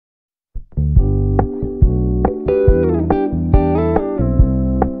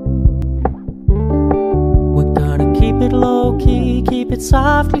it's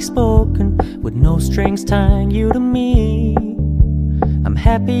softly spoken, with no strings tying you to me. I'm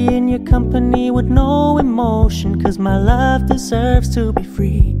happy in your company with no emotion, 'cause my love deserves to be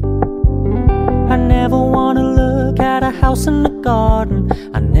free. I never wanna look at a house in the garden,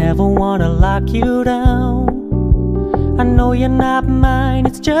 I never wanna lock you down. I know you're not mine,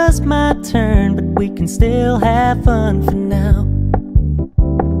 it's just my turn, but we can still have fun for now.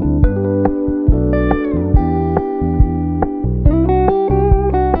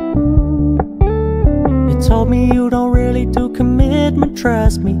 You told me you don't really do commitment,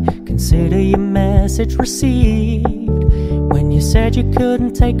 trust me, consider your message received. When you said you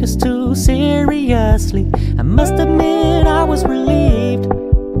couldn't take us too seriously, I must admit I was relieved.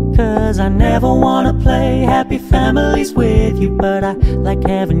 'Cause I never wanna play happy families with you, but I like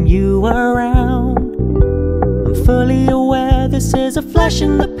having you around. I'm fully aware this is a flash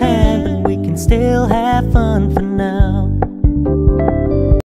in the pan, but we can still have fun for now.